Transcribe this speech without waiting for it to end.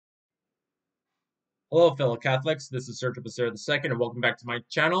Hello, fellow Catholics. This is Sergio Becerra II, and welcome back to my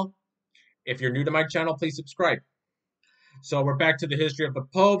channel. If you're new to my channel, please subscribe. So we're back to the history of the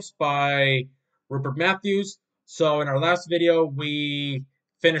popes by Rupert Matthews. So in our last video, we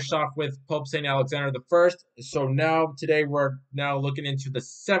finished off with Pope Saint Alexander I. So today we're now looking into the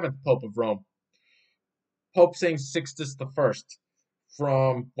seventh Pope of Rome, Pope Saint Sixtus I,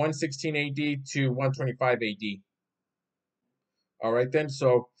 from 116 AD to 125 AD. All right then.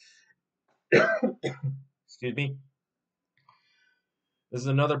 So excuse me. This is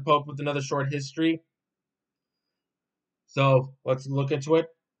another pope with another short history. So let's look into it.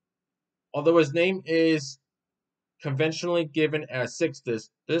 Although his name is conventionally given as Sixtus,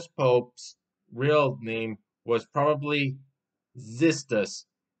 this pope's real name was probably Xistus,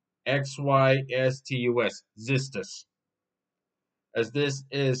 Xystus, Xistus, as this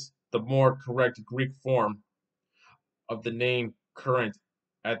is the more correct Greek form of the name current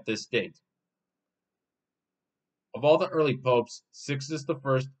at this date. Of all the early popes, Sixtus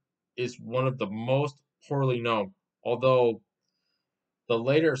I is one of the most poorly known, although the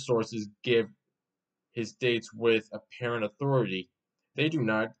later sources give his dates with apparent authority. They do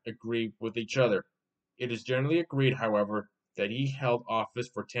not agree with each other. It is generally agreed, however, that he held office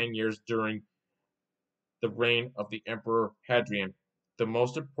for 10 years during the reign of the Emperor Hadrian. The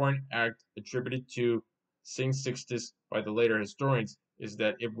most important act attributed to Saint Sixtus by the later historians is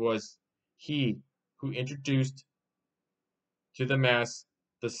that it was he who introduced to the Mass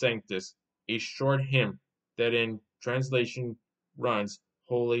the Sanctus, a short hymn that in translation runs,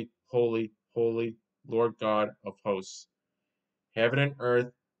 Holy, holy, holy, Lord God of hosts. Heaven and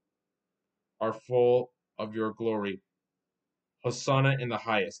earth are full of your glory. Hosanna in the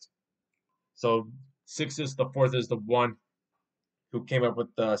highest. So Sixtus IV is the one who came up with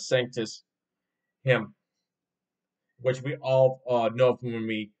the Sanctus hymn, which we all know from when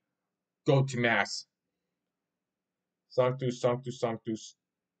we go to Mass. Sanctus, Sanctus, Sanctus,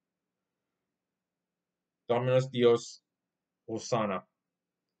 Dominus Deus, Hosanna.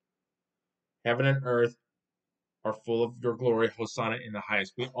 Heaven and earth are full of your glory, Hosanna in the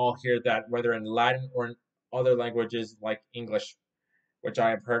highest. We all hear that, whether in Latin or in other languages like English, which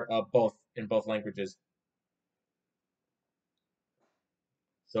I have heard both in both languages.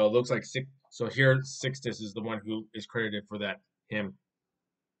 So it looks like here Sixtus is the one who is credited for that hymn.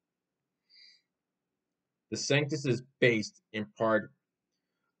 The Sanctus is based in part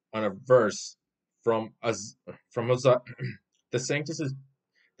on a verse from the Sanctus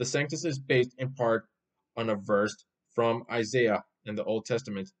is based in part on a verse from Isaiah in the Old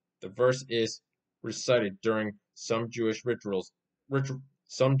Testament. The verse is recited during some Jewish rituals,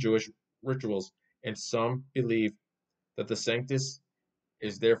 and some believe that the Sanctus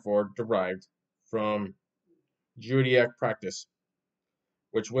is therefore derived from Judaic practice,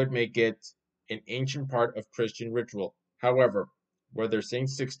 which would make it an ancient part of Christian ritual. However, whether Saint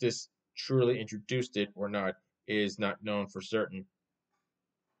Sixtus truly introduced it or not is not known for certain.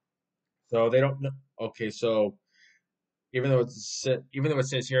 So they don't know. Okay, so even though it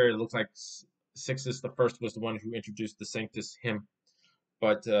says here it looks like Sixtus I was the one who introduced the Sanctus hymn,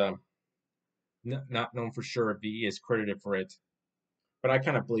 but not known for sure if he is credited for it. But I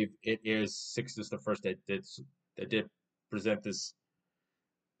kind of believe it is Sixtus I that did present this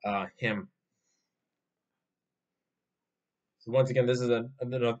hymn. So once again, this is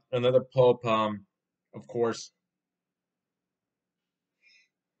another pope, of course,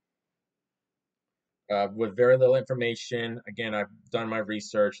 with very little information. Again, I've done my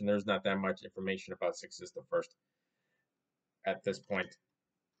research, and there's not that much information about Sixtus I at this point.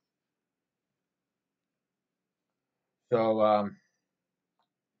 So,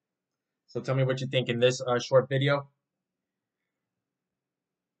 so tell me what you think in this short video.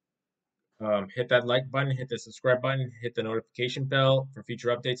 Hit that like button, hit the subscribe button, hit the notification bell for future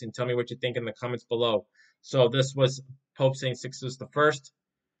updates, and tell me what you think in the comments below. So this was Pope Saint Sixtus I,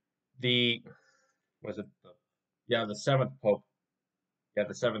 the was it? Yeah, the seventh Pope. Yeah,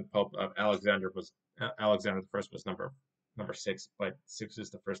 the seventh Pope of Alexander I was number 6, but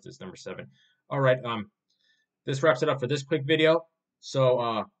Sixtus I is number 7. All right, this wraps it up for this quick video.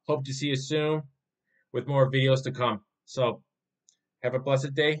 So hope to see you soon with more videos to come. So have a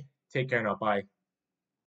blessed day. Take care now. Bye.